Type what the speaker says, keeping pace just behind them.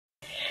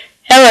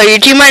Hello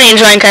YouTube, my name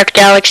is Minecraft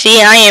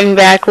Galaxy. I am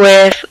back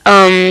with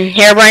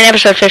Herobrine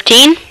episode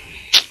 15.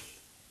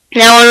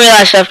 Now when we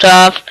last left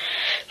off,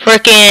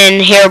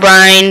 frickin'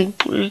 Herobrine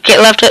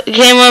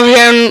came over here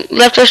and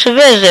left us a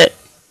visit.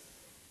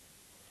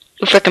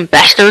 You frickin'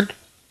 bastard.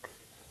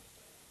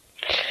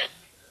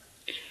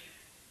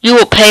 You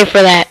will pay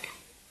for that.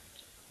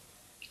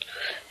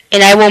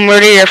 And I will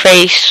murder your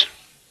face.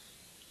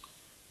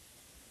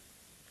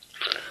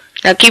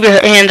 Now keep your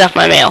hands off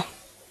my mail.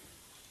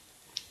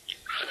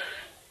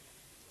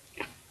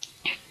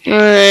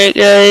 Alright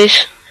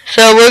guys,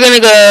 so we're gonna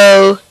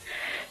go,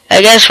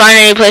 I guess, find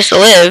any place to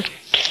live.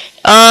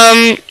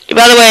 By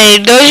the way,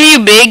 those of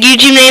you big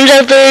YouTube names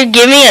out there,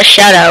 give me a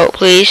shout out,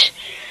 please.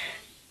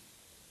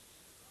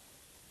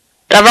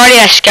 I've already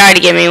asked Sky to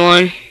give me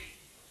one.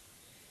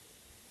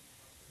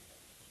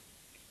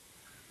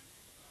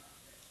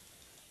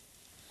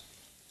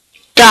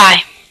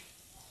 Die.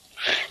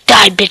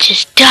 Die,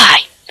 bitches,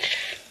 die.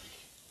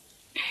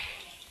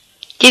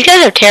 These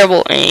guys have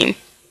terrible aim.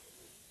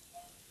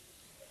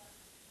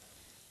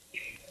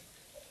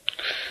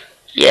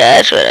 Yeah,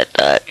 that's what I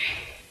thought.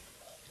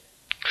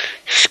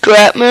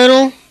 Scrap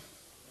metal.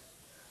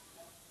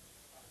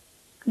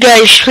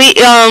 Guys, please,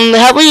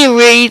 help me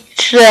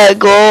reach that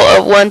goal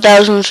of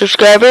 1,000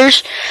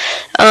 subscribers.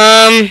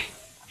 And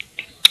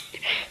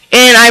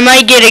I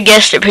might get a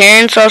guest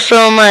appearance also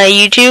on my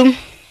YouTube,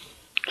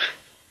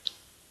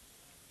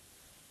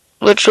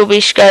 which will be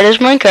Sky Does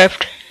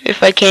Minecraft,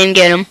 if I can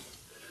get him.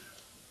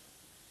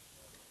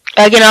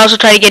 I can also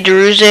try to get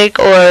Deruzik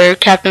or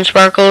Captain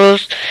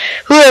Sparkles,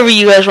 whoever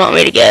you guys want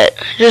me to get.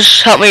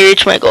 Just help me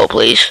reach my goal,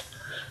 please.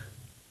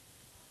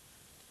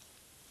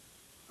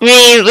 I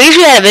mean, at least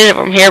we had a visit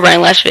from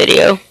Herobrine last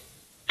video.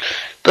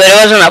 But it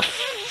wasn't a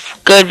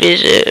good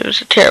visit, it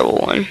was a terrible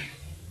one.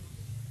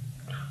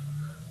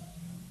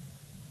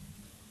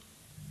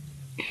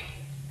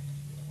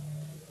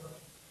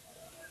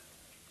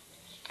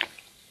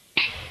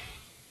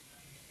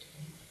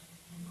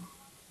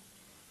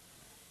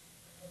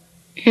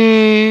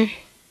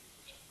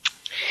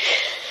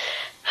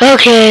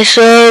 Okay,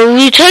 so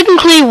we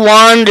technically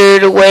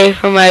wandered away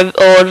from my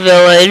old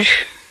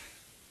village.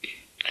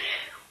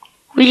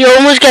 We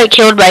almost got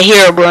killed by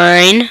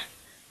Herobrine.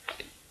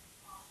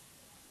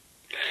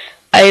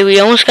 We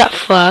almost got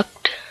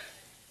fucked.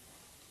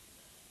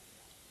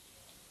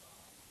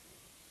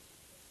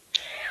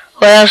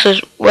 What else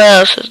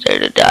is there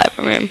to die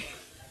from him?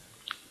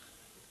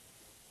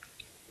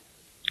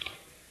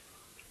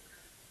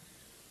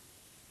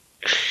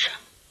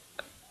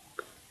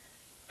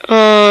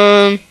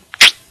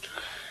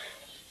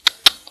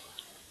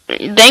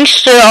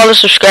 Thanks to all the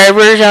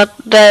subscribers out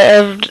that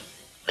have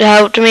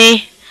helped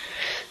me.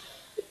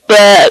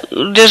 But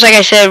just like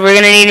I said, we're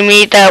gonna need to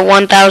meet that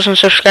 1,000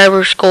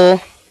 subscribers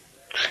goal.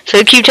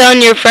 So keep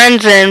telling your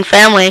friends and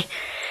family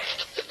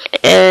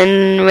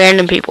and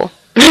random people.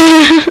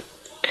 I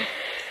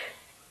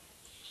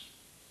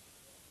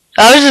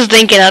was just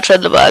thinking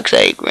outside the box,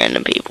 like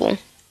random people.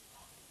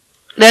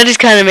 That just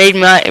kind of made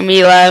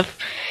me laugh.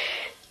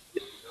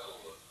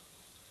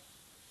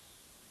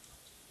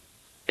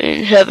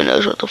 And heaven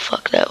knows what the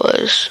fuck that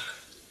was.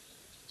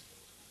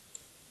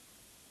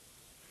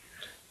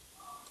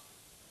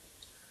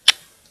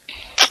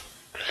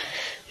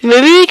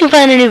 Maybe we can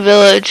find a new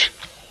village.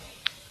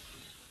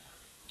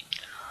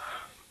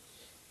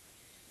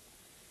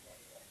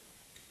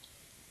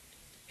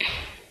 I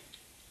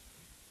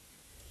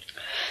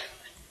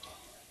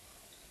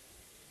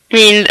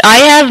mean, I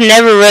have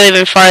never really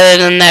been farther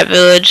than that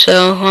village,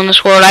 so, on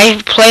this world.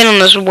 I've played on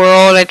this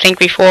world, I think,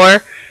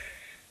 before.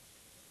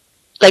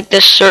 Like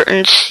this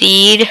certain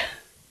seed.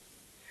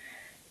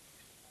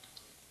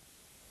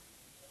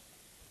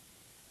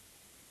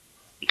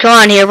 Come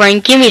on here,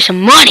 Brian, give me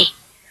some money.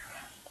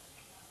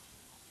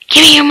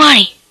 Give me your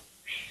money.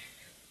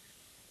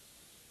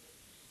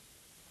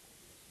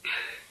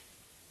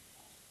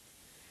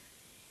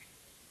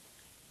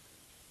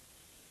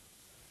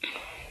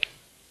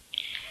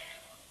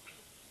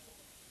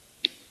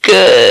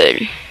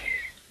 Good.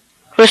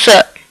 What's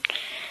up?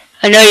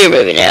 I know you're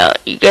moving out.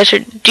 You guys are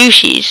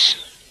douchies.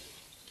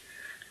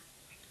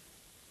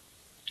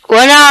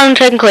 Well, now I'm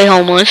technically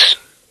homeless.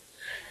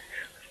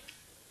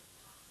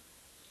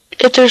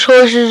 If there's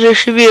horses, there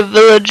should be a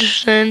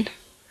village then.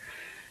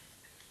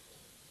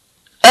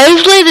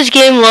 I've played this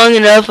game long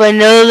enough. I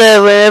know that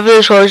whenever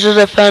there's horses,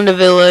 I found a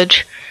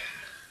village.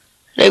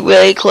 Like,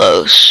 really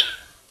close.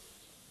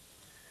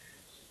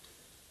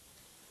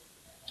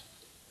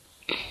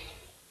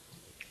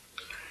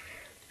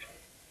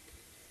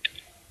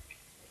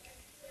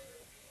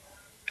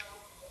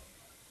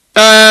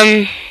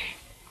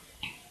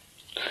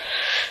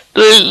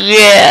 But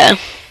yeah.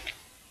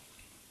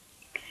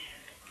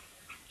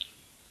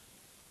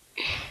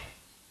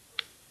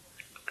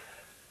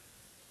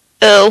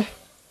 Oh.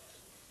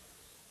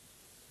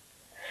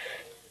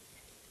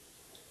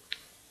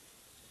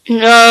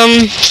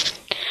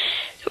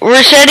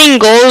 We're setting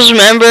goals,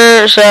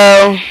 remember,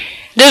 so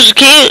just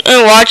keep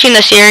watching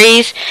the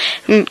series.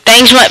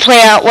 Things might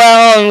play out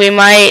well, and we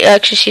might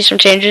actually see some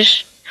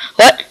changes.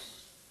 What?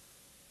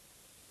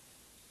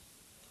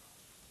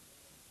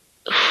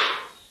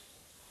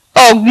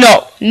 Oh,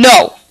 no.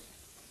 No.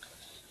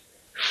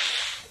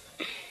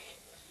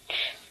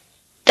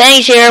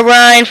 Thanks,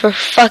 Herobrine, for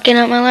fucking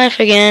up my life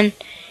again.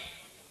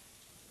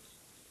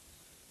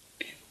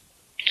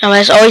 I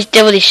must always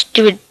deal with these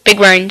stupid big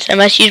brains. I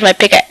must use my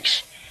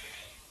pickaxe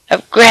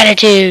of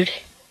gratitude.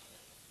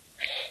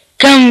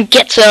 Come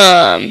get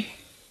some.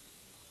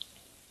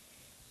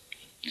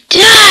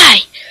 Die!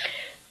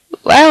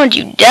 Why don't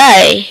you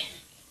die?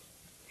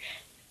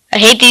 I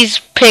hate these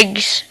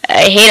pigs.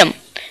 I hate them.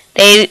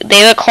 They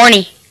look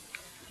horny.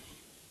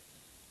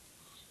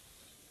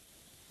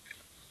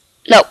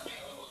 No.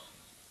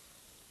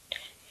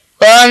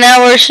 Well,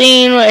 now we're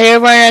seeing what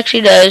Herobrine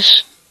actually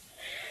does.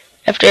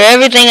 After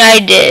everything I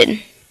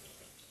did.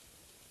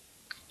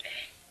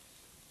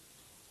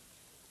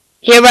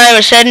 Herobrine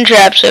was setting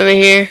traps over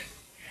here.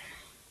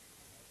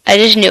 I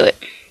just knew it.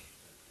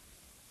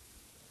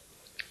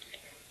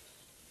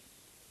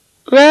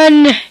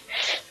 Run!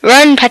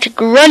 Run, Patrick,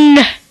 run!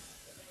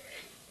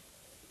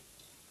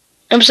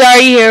 I'm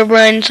sorry,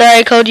 Herobrine. Sorry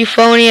I called you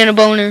phony and a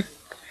boner.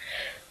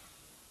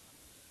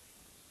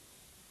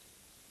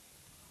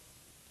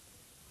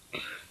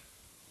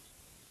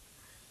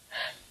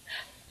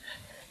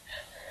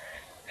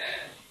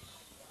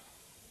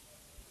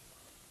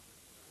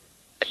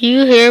 Are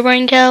you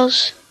Herobrine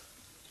cows?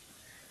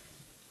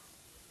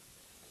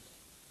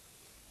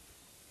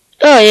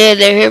 Oh yeah,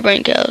 they're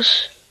Herobrine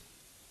cows.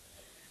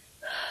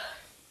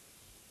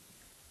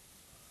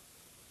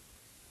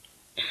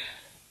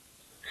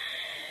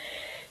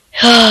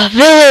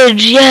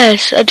 Village,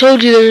 yes, I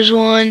told you there was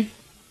one.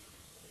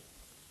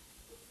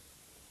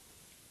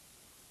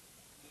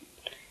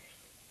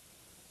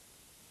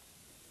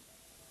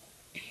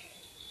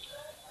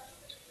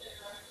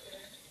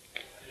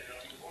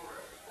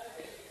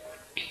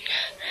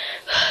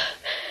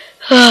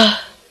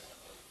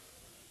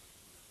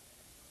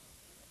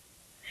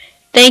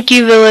 Thank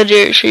you,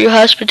 villagers, for your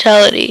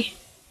hospitality.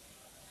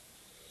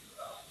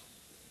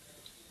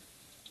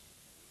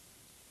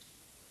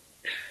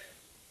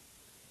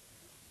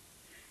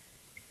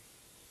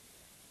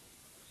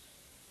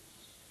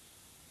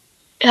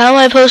 How am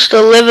I supposed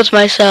to live with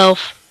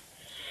myself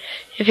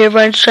if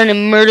everyone's trying to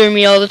murder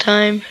me all the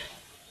time?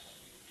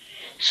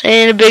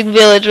 Saying a big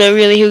village, but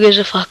really, who gives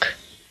a fuck?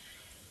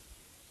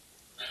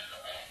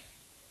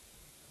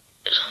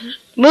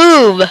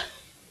 Move!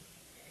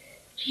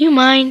 Do you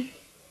mind?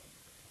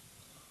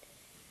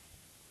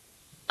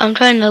 I'm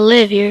trying to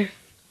live here.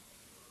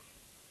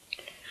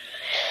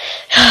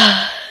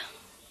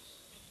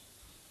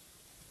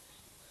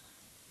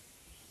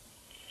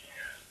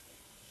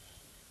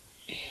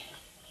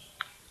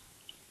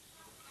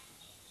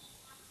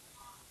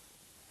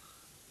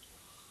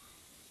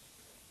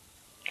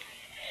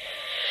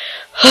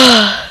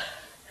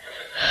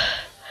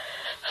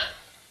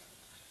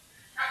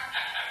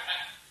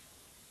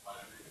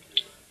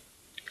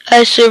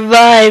 I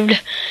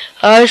survived.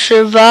 I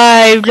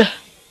survived.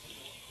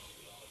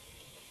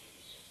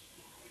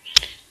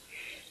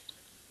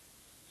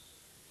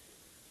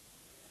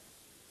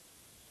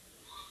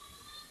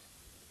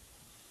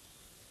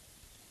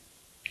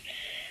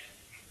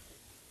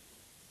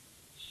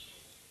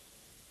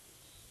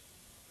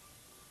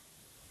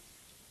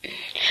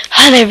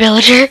 Hi there,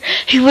 villager.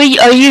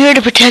 Are you here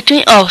to protect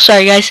me? Oh,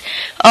 sorry, guys.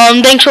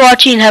 Thanks for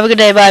watching. Have a good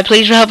day. Bye.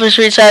 Please help us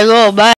reach our goal. Bye.